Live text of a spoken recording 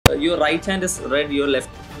Your right hand is red, your left.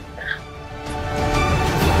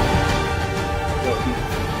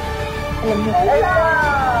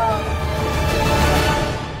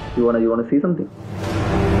 You wanna see something?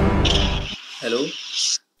 Hello?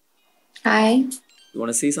 Hi. You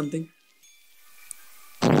wanna see something?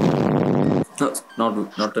 No,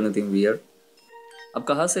 not anything weird. आप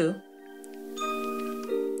कहाँ से हो?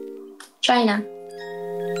 China.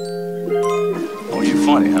 Oh, you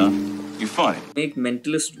funny, huh? You funny. मैं एक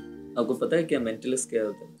mentalist हूँ. आपको पता है क्या mentalist क्या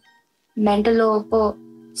होता है? Mental लोगों को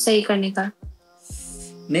सही करने का.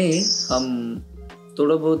 नहीं, हम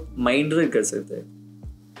थोड़ा बहुत mind read कर सकते हैं.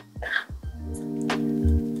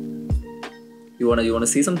 You wanna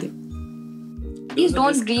see something? Please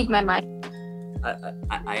don't read my mind.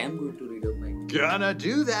 I am going to read your mind. Gonna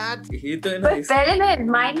do that. ये तो है ना. पर पहले मैं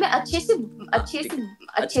mind में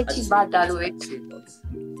अच्छी बात डालूँ एक.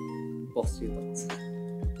 Positive thoughts.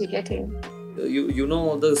 ठीक है. You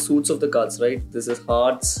know the suits of the cards, right? This is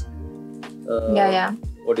hearts. Yeah.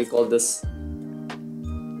 What do you call this?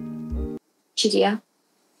 Chiria.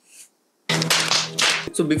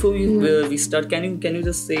 So before we start, can you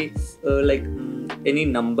just say like any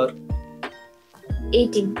number?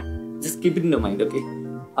 18. Just keep it in your mind, okay?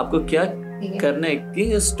 आपको क्या करना है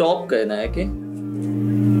कि stop करना है, okay?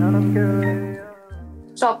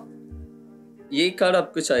 Stop. ये card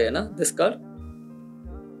आपको चाहिए ना? This card?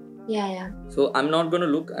 Yeah. So I'm not gonna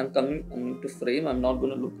look. I'm coming to frame. I'm not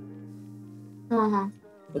gonna look.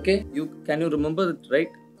 Okay? Can you remember it,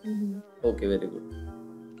 right? Okay, very good.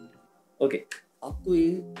 Okay. आपको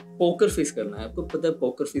ये poker face करना है. आपको पता है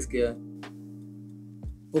poker face क्या है?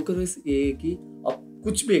 Poker face ये है कि आप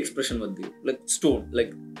कुछ भी expression मत दियो. Like stone,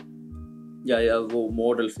 like या वो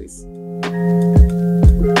model face.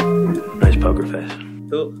 Nice poker face.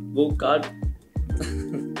 तो वो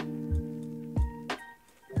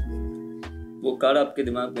कार्ड आपके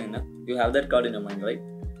दिमाग में है ना. You have that card in your mind, right?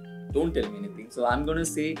 Don't tell me anything. So I'm going to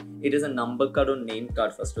say it is a number card or name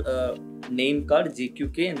card first. Name card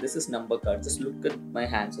JQK and this is number card. Just look at my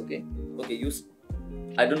hands, okay? Okay,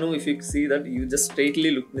 I don't know if you see that. You just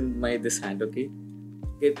straightly look in this hand, okay?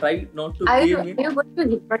 Okay, try not to Are you me. going to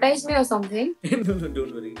hypnotize me or something? No,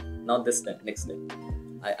 don't worry. Not this time. Next time.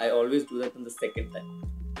 I always do that on the second time.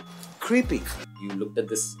 Creepy. You looked at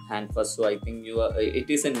this hand first, so I think it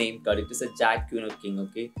is a name card. It is a Jack, Queen or King,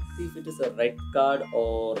 okay? See if it is a red card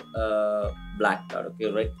or a black card, okay?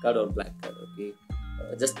 Red card or black card, okay?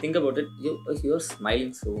 Just think about it. You're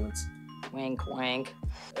smiling so much. Wink, wink.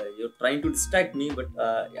 You're trying to distract me, but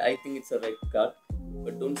I think it's a red card.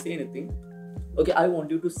 But don't say anything. Okay, I want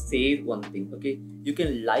you to say one thing, okay? You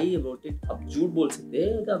can lie about it. आप झूठ बोल सकते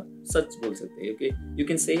हैं, आप सच बोल सकते हैं, okay? You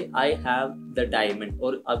can say I have the diamond,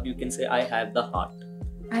 or you can say I have the heart.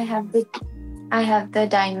 I have the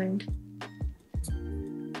diamond.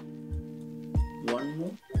 One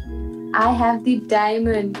more. I have the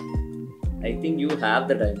diamond. I think you have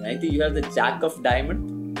the diamond. I think you have the Jack of diamond,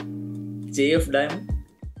 J of diamond.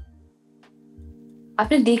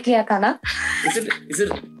 आपने देख लिया था ना? Is it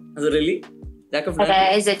really? Jack of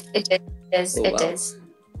diamond? It is. Oh, it wow. is.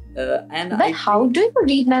 But how do you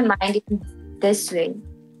read my mind in this way?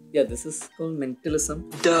 Yeah, this is called mentalism.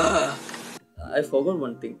 Duh. I forgot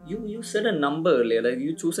one thing. You said a number earlier. Like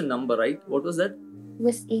you chose a number, right? What was that? It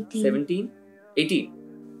was 18. 17? 18?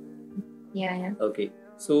 Yeah. Okay.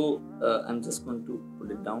 So I'm just going to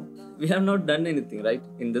put it down. We have not done anything, right?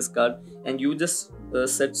 In this card. And you just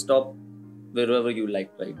said stop wherever you like,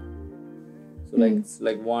 right? So it's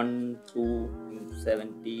like 1, 2,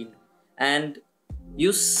 17. And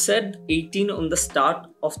you said 18 on the start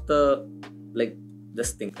of the, like,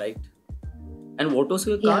 this thing, right? And what was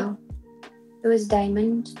your card? It was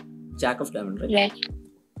diamond. Jack of diamond, right? Red.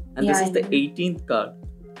 And this is the 18th card.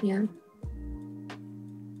 Yeah.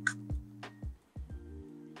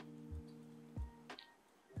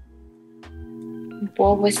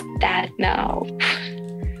 What was that now?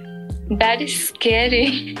 That is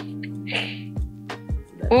scary.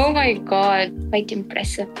 Oh my god, quite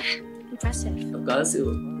impressive. कहाँ से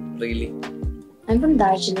हो? Really? I'm from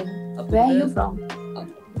Darjeeling. Where are you from?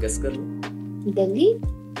 Guess कर लो. Delhi?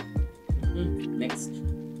 Next.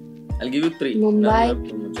 I'll give you 3. Mumbai. No, you have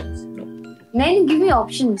 2 more chances. No. Then give me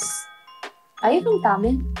options. Are you from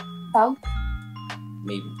Tamil? South?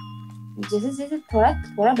 Maybe. जैसे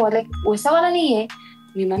थोड़ा बहुत like वैसा वाला नहीं है,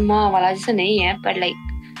 मम्मा वाला जैसा नहीं है, but like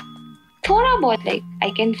थोड़ा बहुत like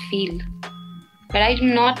I can feel, but I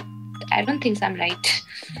don't think I'm right.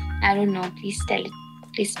 I don't know. Please tell it.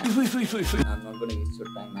 Please. I'm not gonna waste your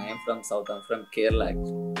time. I am from South. I'm from Kerala.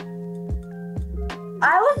 Actually.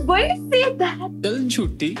 I was going to say that. Chal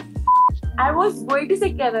chutti. I was going to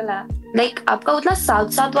say Kerala. Like आपका उतना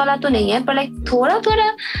साथ वाला तो नहीं है, पर like थोड़ा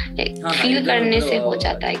feel करने से हो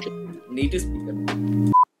जाता है. Native speaker.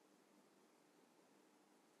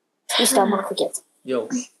 Don't forget. Yo.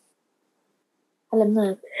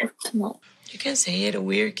 Hello. You can say it, a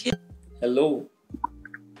weird kid. Hello.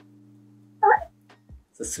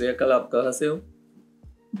 सत श्री अकाल, आप कहाँ से हो?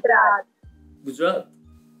 गुजरात.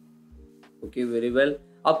 Okay, very well.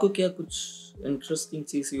 आपको क्या कुछ interesting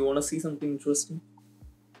चीज? You wanna see something interesting?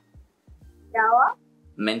 क्या हुआ?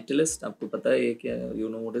 Mentalist. आपको पता है ये क्या है? You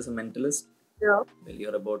know what is a mentalist? No. Well,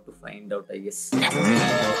 you're about to find out, I guess.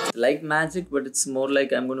 Like magic, but it's more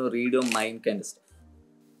like I'm going to read your mind kind of stuff.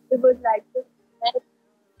 You would like to.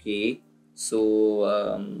 Okay. So,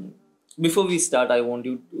 before we start, I want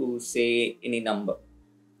you to say any number.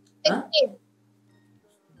 16.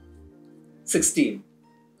 16.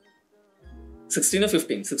 16 or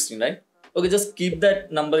 15? 16, right? Okay, just keep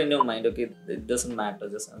that number in your mind. Okay, it doesn't matter.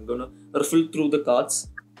 Just I'm going to riffle through the cards.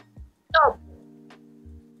 Stop.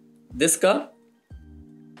 This card?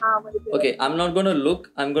 Okay, I'm not going to look.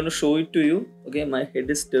 I'm going to show it to you. Okay, my head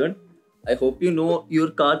is turned. I hope you know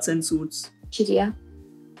your cards and suits. चिड़िया.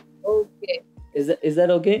 Okay. Is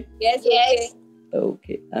that okay? Yes.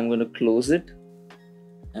 Okay, I'm going to close it.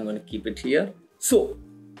 I'm going to keep it here. So,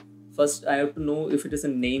 first I have to know if it is a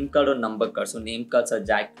name card or number card. So, name cards are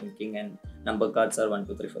Jack and King and number cards are 1,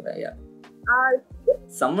 2, 3, 4, 5. Yeah.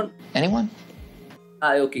 Someone? Anyone?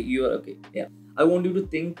 Okay, you are okay. Yeah. I want you to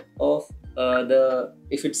think of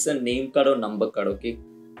if it's a name card or number card, okay?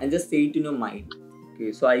 And just say it in your mind.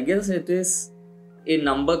 Okay, so I guess it is a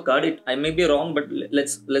number card. I may be wrong, but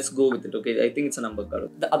let's go with it, okay? I think it's a number card.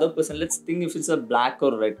 The other person, let's think if it's a black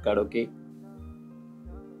or red card, okay?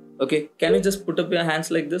 Okay, can you just put up your hands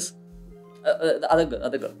like this? The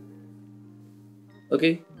other girl.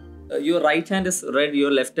 Okay, your right hand is red,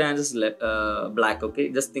 your left hand is black, okay?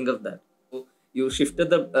 Just think of that. You shifted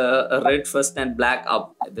the red first and black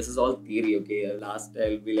up. This is all theory, okay? Last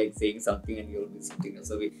I'll be like saying something and you'll be something else.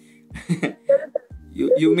 Okay.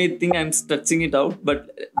 you may think I'm stretching it out, but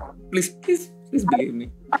please believe me.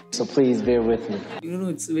 So please bear with me. You know,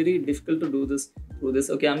 it's very difficult to do this through this.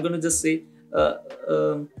 Okay, I'm gonna just say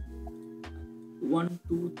 1,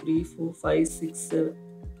 2, 3, 4, 5, 6, 7.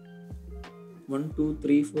 1, 2,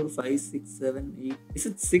 3, 4, 5, 6, 7, 8. Is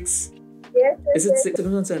it 6? Yes. Is it 6?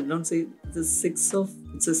 Don't say it is 6 of.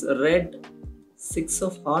 It says red, 6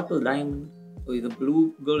 of heart or diamond. Oh, the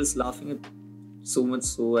blue girl is laughing at so much.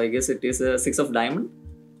 So I guess it is a 6 of diamond.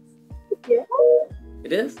 Yes.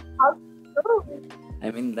 It is. How so?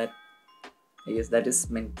 I mean that. I guess that is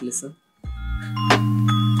mentalism.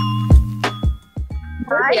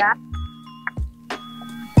 Yeah.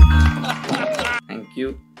 Thank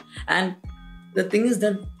you. And the thing is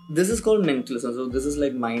that this is called mentalism. So this is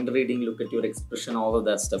like mind reading, look at your expression, all of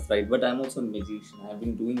that stuff, right? But I'm also a magician. I've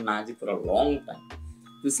been doing magic for a long time.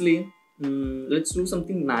 Obviously, let's do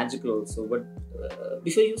something magical also. But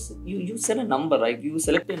before you said a number, right? You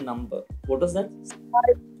selected a number. What was that?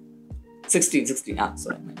 16.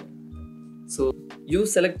 Sorry. So you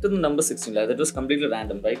selected the number 16. That was completely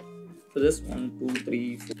random, right? So just 1, 2,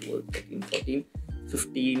 3, 4, 13, 14,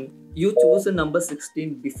 15. You chose the number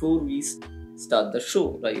 16 before we start the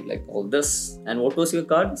show, right? Like all this. And what was your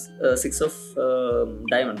card? 6 of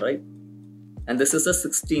diamond, right? And this is the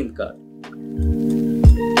 16th card.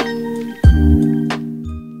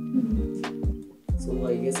 So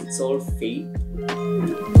I guess it's all fate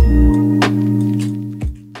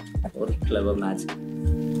or clever magic.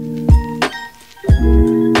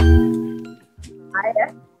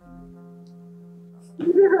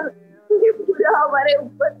 हमारे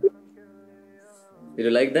ऊपर. Did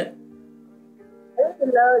you like that? I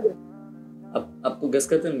love it. अब आपको guess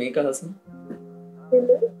करते हैं मैं कहाँ से?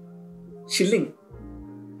 Shilling.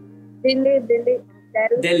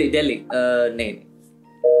 Delhi. नहीं.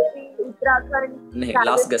 उत्तराखंड. नहीं.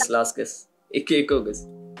 Last guess. एक हो गेस.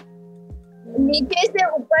 नीचे से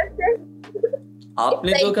ऊपर से.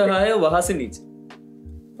 आपने जो कहा है वहाँ से नीचे.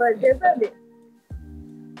 Madhya Pradesh.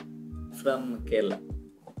 From Kerala.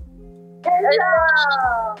 Hello.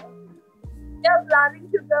 We are planning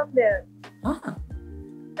to come there. हाँ.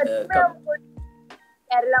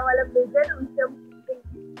 केरला वाला भेजा उससे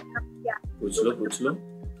क्या? पूछ लो.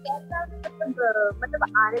 केरला मतलब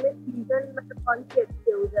आने में सीजन मतलब कौन सी अच्छी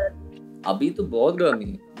है उधर? अभी तो बहुत गर्मी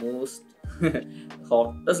है. Most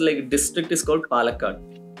hottest like district is called Palakkad,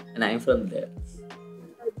 and I am from there.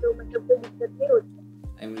 तो मतलब कोई दिक्कत नहीं होती.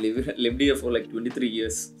 I'm lived here for like 23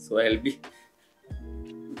 years, so I'll be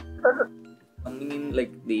coming in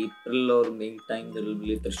like the April or May time. There will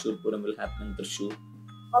be Trishur Puram will happen in Trishur.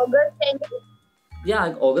 August ending. Yeah,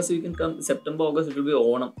 like August you can come. September, August it will be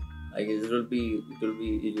Onam. I guess it will be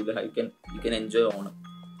you can enjoy Onam.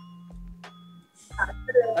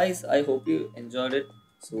 Guys, I hope you enjoyed it.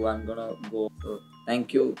 So I'm gonna go. So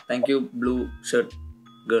thank you, blue shirt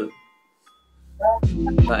girl.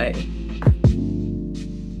 Bye.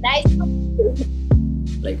 Nice.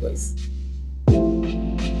 Likewise.